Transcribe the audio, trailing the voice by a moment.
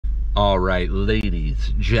All right,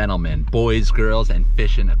 ladies, gentlemen, boys, girls, and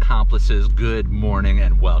fishing accomplices, good morning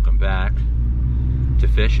and welcome back to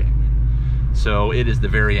fishing. So it is the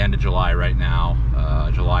very end of July right now,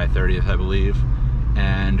 July 30th, I believe,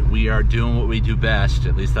 and we are doing what we do best,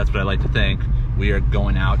 at least that's what I like to think. We are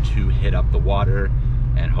going out to hit up the water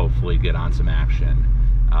and hopefully get on some action.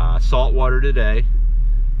 Salt water today,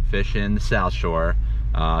 fishing the South Shore.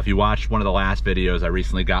 If you watched one of the last videos, I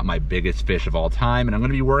recently got my biggest fish of all time, and I'm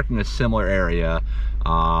going to be working a similar area.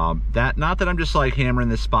 Not that I'm just like hammering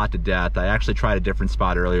this spot to death. I actually tried a different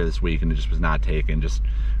spot earlier this week and it just was not taken. Just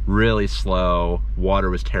really slow. Water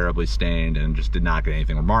was terribly stained and just did not get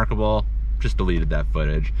anything remarkable. Just deleted that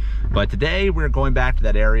footage. But today we're going back to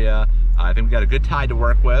that area. I think we got a good tide to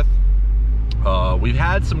work with. We've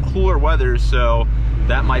had some cooler weather, so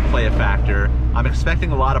that might play a factor. I'm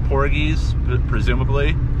expecting a lot of porgies,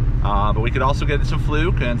 presumably, but we could also get some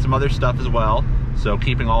fluke and some other stuff as well, so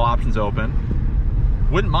keeping all options open.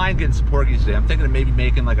 Wouldn't mind getting some porgies today. I'm thinking of maybe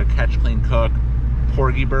making like a catch, clean, cook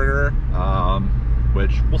porgy burger,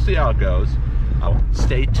 which we'll see how it goes.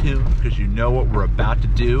 Stay tuned, because you know what we're about to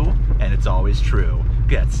do, and it's always true.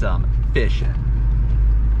 Get some fishing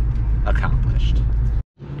accomplished.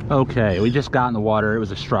 Okay, we just got in the water. It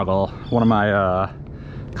was a struggle. One of my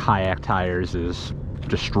kayak tires is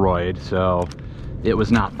destroyed, so it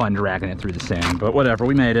was not fun dragging it through the sand, but whatever,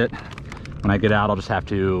 we made it. When I get out, I'll just have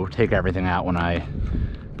to take everything out when I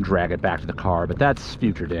drag it back to the car, but that's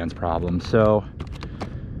future Dan's problem. So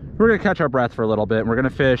we're gonna catch our breath for a little bit, and we're gonna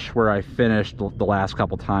fish where I finished the last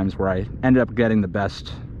couple times, where I ended up getting the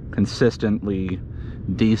best consistently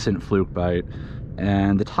decent fluke bite.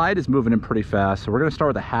 And the tide is moving in pretty fast, so we're going to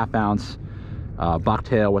start with a 1/2 ounce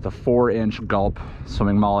bucktail with a 4-inch gulp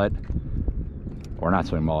swimming mullet, or not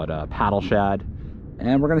swimming mullet, paddle shad,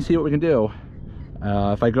 and we're going to see what we can do.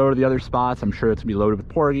 If I go to the other spots, I'm sure it's going to be loaded with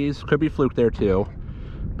porgies. Could be fluke there too,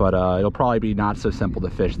 but it'll probably be not so simple to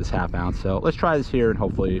fish this 1/2 ounce. So let's try this here, and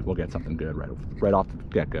hopefully we'll get something good right off the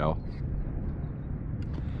get-go.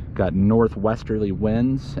 Got northwesterly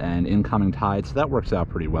winds and incoming tide, so that works out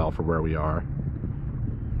pretty well for where we are.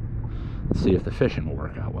 Let's see if the fishing will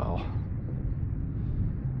work out well.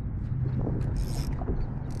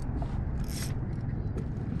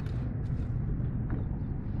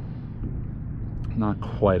 Not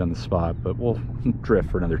quite on the spot, but we'll drift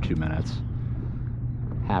for another 2 minutes.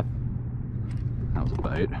 That was a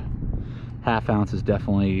bite. 1/2 ounce is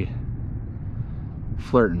definitely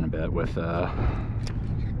flirting a bit with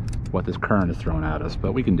what this current is throwing at us,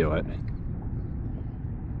 but we can do it.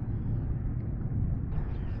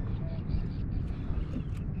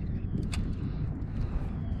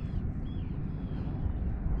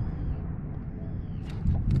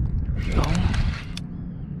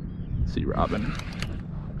 Sea robin.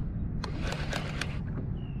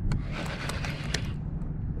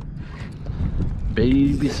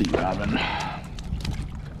 Baby sea robin.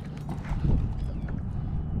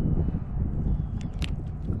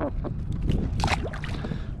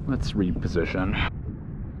 Let's reposition.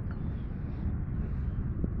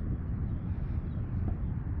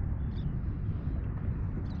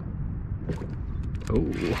 Oh,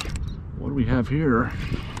 what do we have here?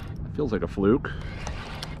 It feels like a fluke.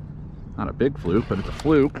 Not a big fluke, but it's a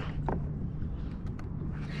fluke.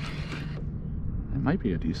 It might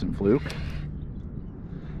be a decent fluke.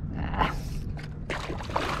 Ah.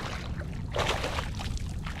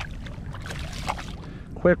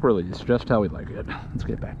 Quick release, just how we like it. Let's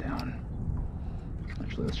get back down.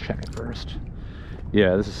 Actually, let's check it first.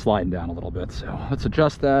 Yeah, this is sliding down a little bit, so let's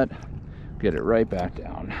adjust that, get it right back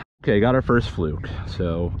down. Okay, got our first fluke,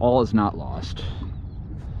 so all is not lost.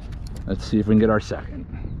 Let's see if we can get our second.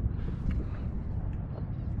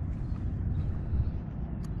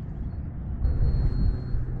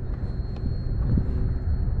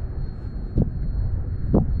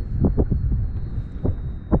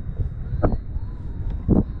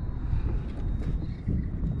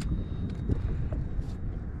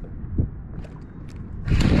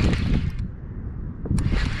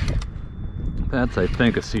 That's, I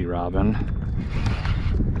think, a sea robin.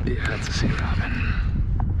 Yeah, that's a sea robin.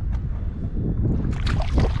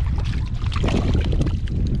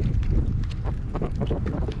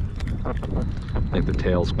 I think the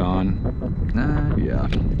tail's gone. Yeah.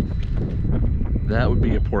 That would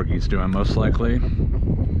be a porgy's doing, most likely.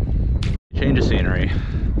 Change of scenery.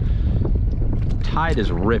 Tide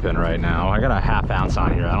is ripping right now. I got a 1/2 ounce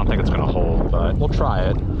on here. I don't think it's gonna hold, but we'll try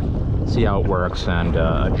it. See how it works and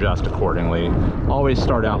adjust accordingly. Always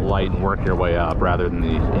start out light and work your way up rather than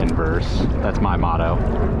the inverse. That's my motto.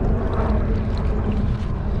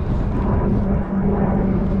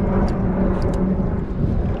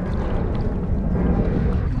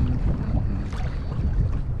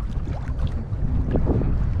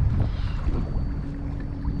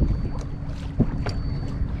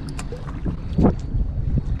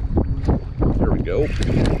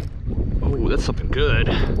 that's something good.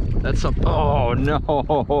 That's something. Oh no!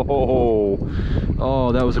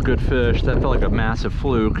 Oh, that was a good fish. That felt like a massive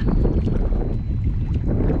fluke.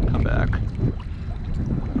 Come back.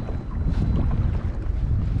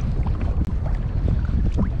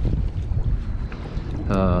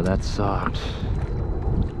 Oh, that sucked.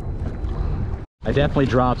 I definitely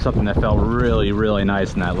dropped something that felt really, really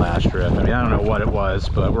nice in that last drift. I mean, I don't know what it was,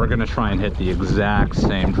 but we're gonna try and hit the exact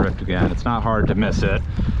same drift again. It's not hard to miss it,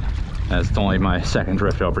 as it's only my second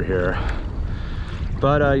drift over here.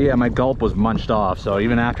 But yeah, my gulp was munched off, so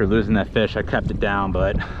even after losing that fish, I kept it down,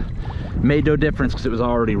 but made no difference because it was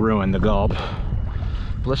already ruined, the gulp.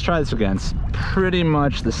 But let's try this again. It's pretty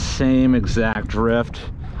much the same exact drift.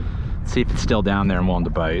 Let's see if it's still down there and willing to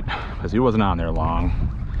bite, because he wasn't on there long.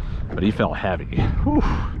 But he felt heavy. Whew.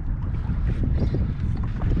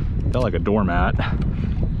 Felt like a doormat.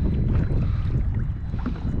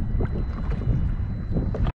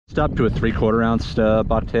 It's up to a 3/4 ounce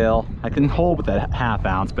bucktail. I can hold with that 1/2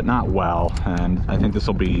 ounce, but not well. And I think this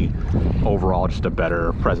will be overall just a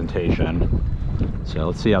better presentation. So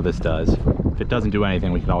let's see how this does. If it doesn't do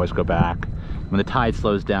anything, we can always go back. When the tide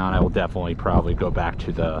slows down, I will definitely probably go back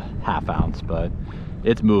to the 1/2 ounce, but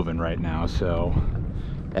it's moving right now, so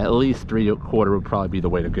at least 3/4 would probably be the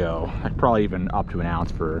way to go. I'd probably even up to 1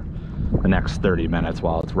 ounce for the next 30 minutes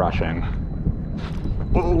while it's rushing.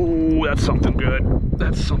 Oh, that's something good.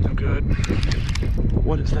 That's something good.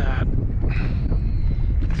 What is that?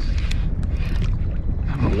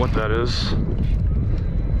 I don't know what that is.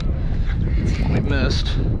 It's what we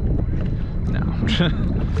missed. No,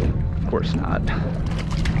 of course not.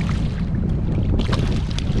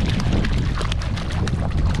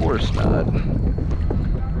 Of course not.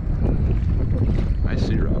 I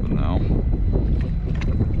see robin though.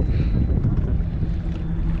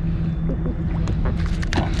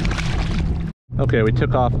 Okay, we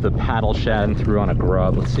took off the paddle shad and threw on a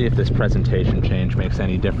grub. Let's see if this presentation change makes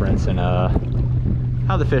any difference in how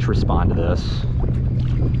the fish respond to this.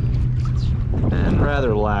 It's been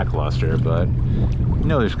rather lackluster, but you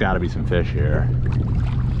know there's got to be some fish here.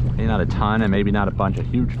 Maybe not a ton and maybe not a bunch of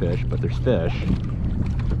huge fish, but there's fish.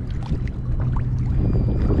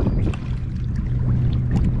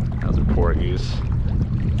 Porgies.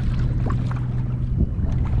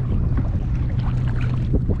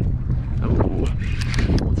 Oh,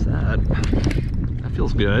 what's that? That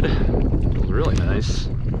feels good. Feels really nice.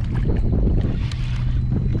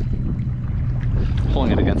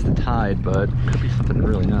 Pulling it against the tide, but could be something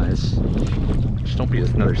really nice. Just don't be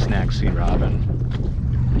another snack sea robin.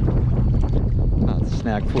 Oh, it's a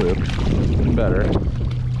snack fluke. Even better.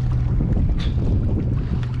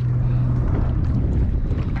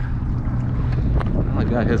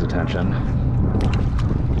 Got his attention.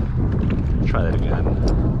 Try that again.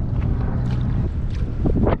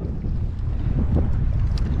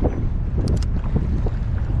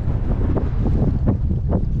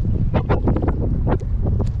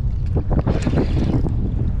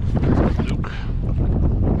 Fluke.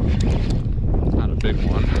 Not a big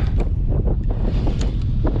one.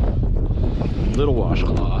 Little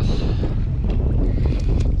washcloth.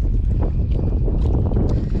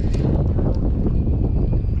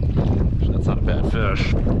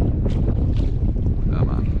 Fish. Come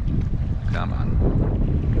on. Come on.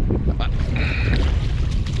 Come on.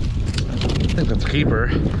 I think that's a keeper.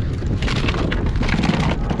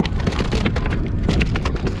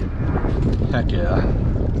 Heck yeah.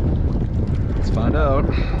 Let's find out.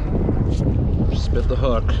 Spit the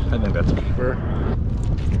hook. I think that's a keeper.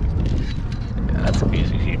 Yeah, that's an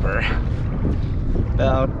easy keeper.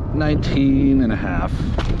 About 19.5.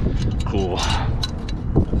 Cool.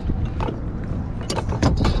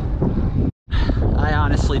 I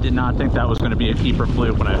honestly did not think that was going to be a keeper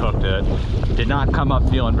fluke when I hooked it. Did not come up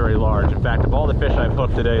feeling very large. In fact, of all the fish I've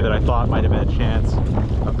hooked today that I thought might have had a chance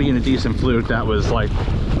of being a decent fluke, that was like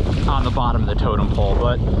on the bottom of the totem pole.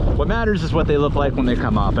 But what matters is what they look like when they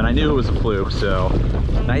come up, and I knew it was a fluke. So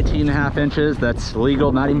 19.5 inches, that's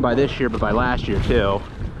legal, not even by this year, but by last year too.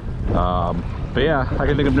 But yeah, I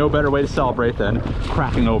can think of no better way to celebrate than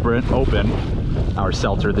cracking open our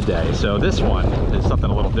seltzer of the day. So this one is something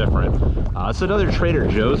a little different. It's another Trader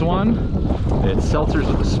Joe's one. It's seltzers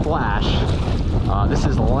with a splash. This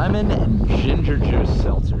is lemon and ginger juice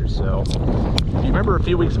seltzer. So if you remember a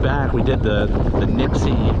few weeks back, we did the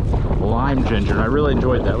Nixie lime ginger, and I really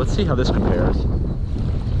enjoyed that. Let's see how this compares.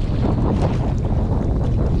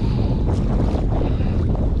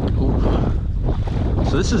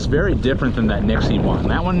 So this is very different than that Nixie one.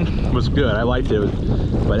 That one was good, I liked it,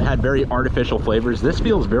 but it had very artificial flavors. This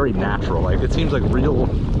feels very natural, like it seems like real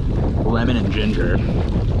lemon and ginger.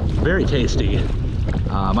 Very tasty.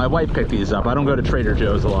 My wife picked these up. I don't go to Trader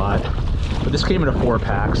Joe's a lot, but this came in a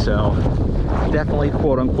 4-pack, so definitely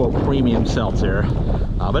quote-unquote premium seltzer.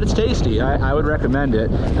 But it's tasty. I would recommend it,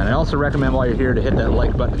 and I also recommend while you're here to hit that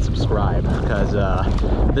like button and subscribe, because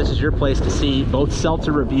this is your place to see both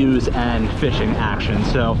seltzer reviews and fishing action.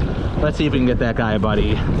 So let's see if we can get that guy a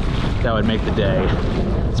buddy. That would make the day,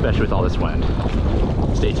 especially with all this wind.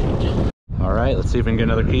 Stay tuned. All right, let's see if we can get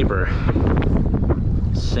another keeper.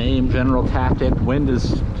 Same general tactic. Wind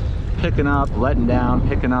is picking up, letting down,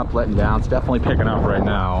 picking up, letting down. It's definitely picking up right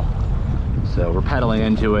now. So we're pedaling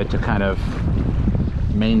into it to kind of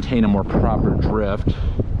maintain a more proper drift.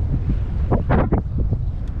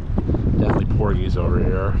 Definitely porgies over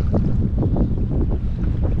here.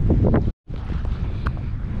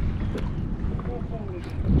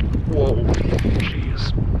 Whoa,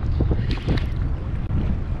 jeez.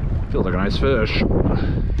 Feels like a nice fish.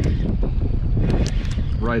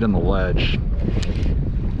 Right on the ledge.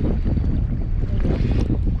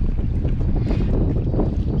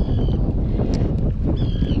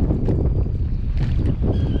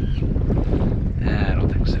 I don't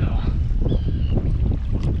think so.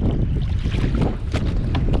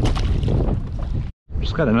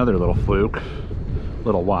 Just got another little fluke,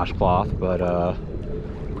 little washcloth, but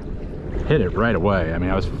hit it right away. I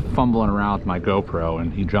mean, I was fumbling around with my GoPro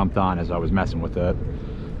and he jumped on as I was messing with it.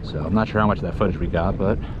 So I'm not sure how much of that footage we got,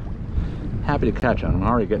 but happy to catch on. I'm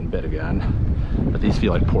already getting bit again, but these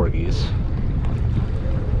feel like porgies.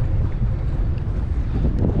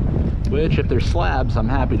 Which, if they're slabs, I'm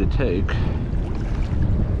happy to take.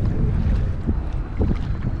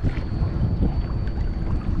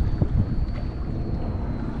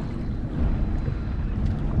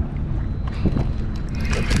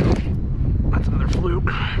 That's another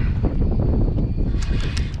fluke.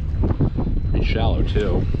 Pretty shallow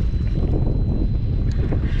too.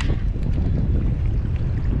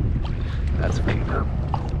 That's a keeper.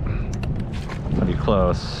 Pretty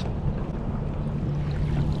close.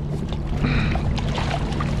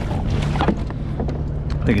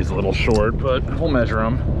 I think he's a little short, but we'll measure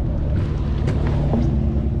him.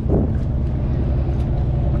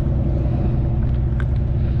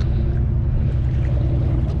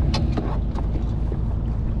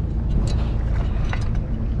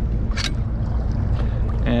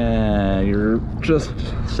 And you're just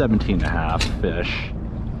 17 and a half fish.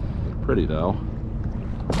 Pretty though.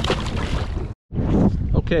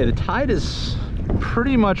 Okay, the tide is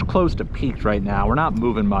pretty much close to peak right now. We're not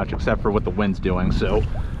moving much except for what the wind's doing, so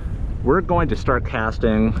we're going to start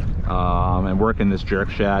casting and working this jerk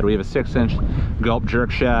shad. We have a 6-inch gulp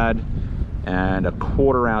jerk shad and a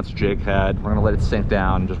 1/4 ounce jig head. We're gonna let it sink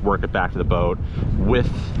down and just work it back to the boat with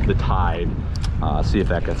the tide. See if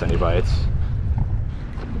that gets any bites.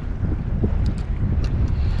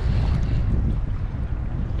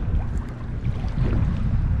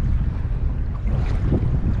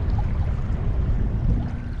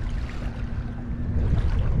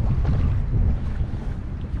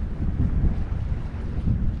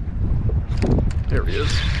 There he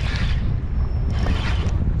is.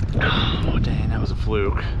 Oh, dang, that was a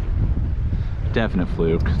fluke. Definite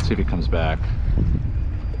fluke. Let's see if he comes back.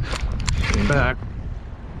 Getting back.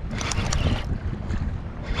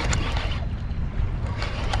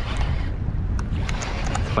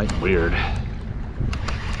 It's fighting weird.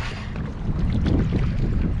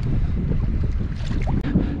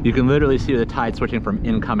 You can literally see the tide switching from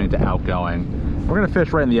incoming to outgoing. We're gonna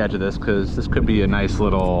fish right on the edge of this because this could be a nice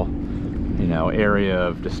little, you know, area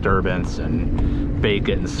of disturbance and bait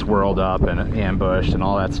getting swirled up and ambushed and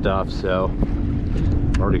all that stuff. So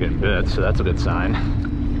I'm already getting bit, so that's a good sign.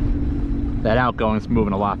 That outgoing's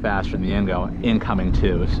moving a lot faster than the incoming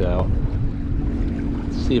too, so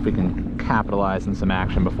let's see if we can capitalize on some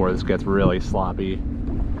action before this gets really sloppy.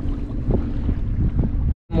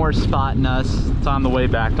 More spotting us. It's on the way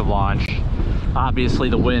back to launch. Obviously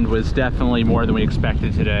the wind was definitely more than we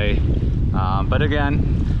expected today, but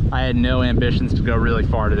again, I had no ambitions to go really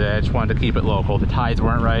far today. I just wanted to keep it local. The tides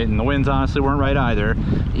weren't right and the winds honestly weren't right either,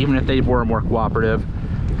 even if they were more cooperative.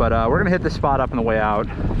 But we're gonna hit this spot up on the way out.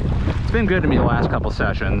 It's been good to me the last couple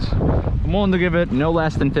sessions. I'm willing to give it no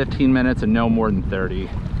less than 15 minutes and no more than 30.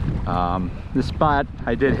 This spot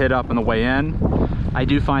I did hit up on the way in. I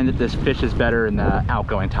do find that this fish is better in the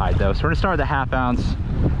outgoing tide though. So we're gonna start with a 1/2 ounce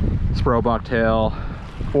Spro bucktail,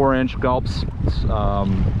 4-inch gulps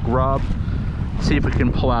grub. See if we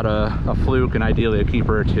can pull out a fluke and ideally a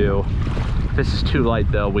keeper or two. If this is too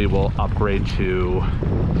light though, we will upgrade to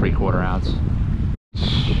 3/4 ounce.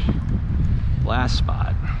 Last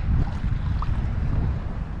spot.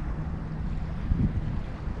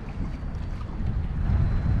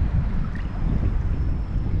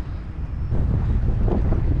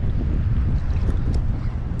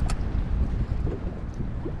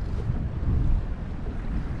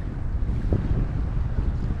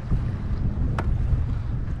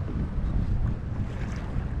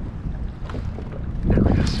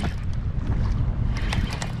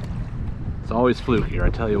 It's always fluke here, I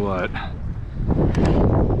tell you what.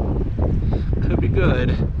 Could be good.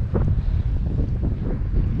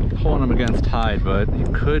 Pulling them against tide, but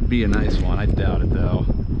it could be a nice one. I doubt it though.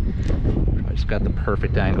 I just got the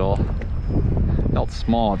perfect angle. Felt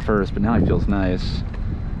small at first, but now it feels nice.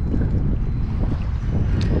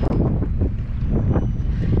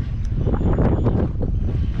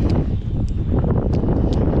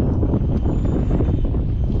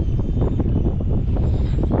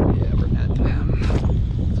 Yeah, we're netting him.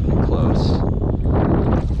 It's gonna be close.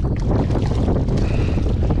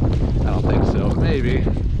 I don't think so, but maybe.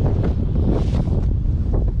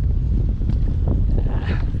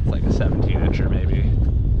 It's like a 17-incher maybe.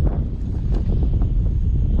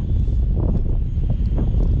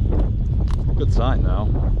 Good sign though.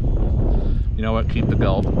 You know what, keep the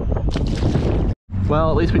gulp.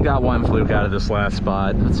 Well, at least we got one fluke out of this last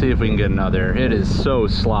spot. Let's see if we can get another. It is so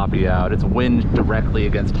sloppy out. It's wind directly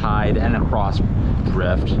against tide and across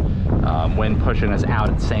drift. Wind pushing us out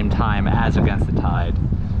at the same time as against the tide.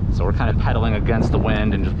 So we're kind of pedaling against the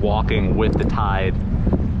wind and just walking with the tide.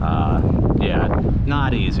 Yeah,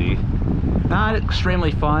 not easy. Not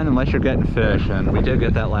extremely fun unless you're getting fish, and we did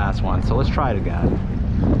get that last one, so let's try it again.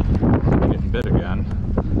 Getting bit again.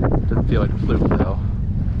 Doesn't feel like a fluke though.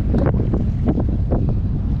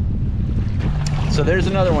 So there's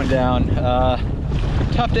another one down.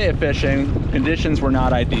 Tough day of fishing. Conditions were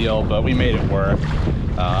not ideal, but we made it work.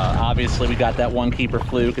 Obviously we got that one keeper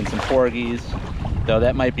fluke and some porgies, though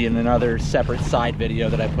that might be in another separate side video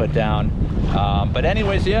that I put down. But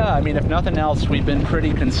anyways, yeah, I mean, if nothing else, we've been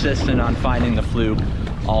pretty consistent on finding the fluke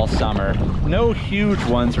all summer. No huge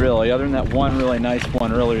ones really, other than that one really nice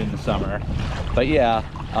one earlier in the summer. But yeah,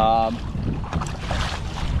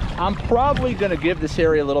 I'm probably gonna give this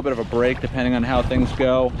area a little bit of a break depending on how things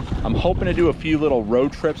go. I'm hoping to do a few little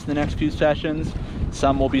road trips in the next few sessions.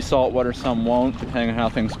 Some will be saltwater, some won't, depending on how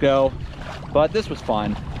things go. But this was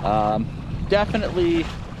fun. Definitely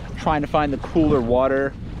trying to find the cooler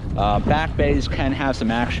water. Back bays can have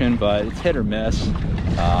some action, but it's hit or miss.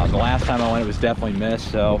 The last time I went, it was definitely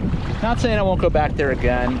missed. So not saying I won't go back there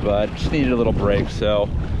again, but just needed a little break. So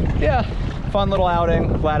yeah, fun little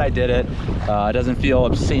outing. Glad I did it. It doesn't feel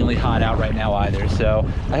obscenely hot out right now either. So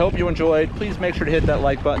I hope you enjoyed. Please make sure to hit that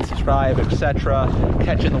like button, subscribe, etc.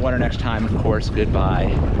 Catch you in the water next time. Of course, goodbye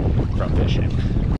from fishing.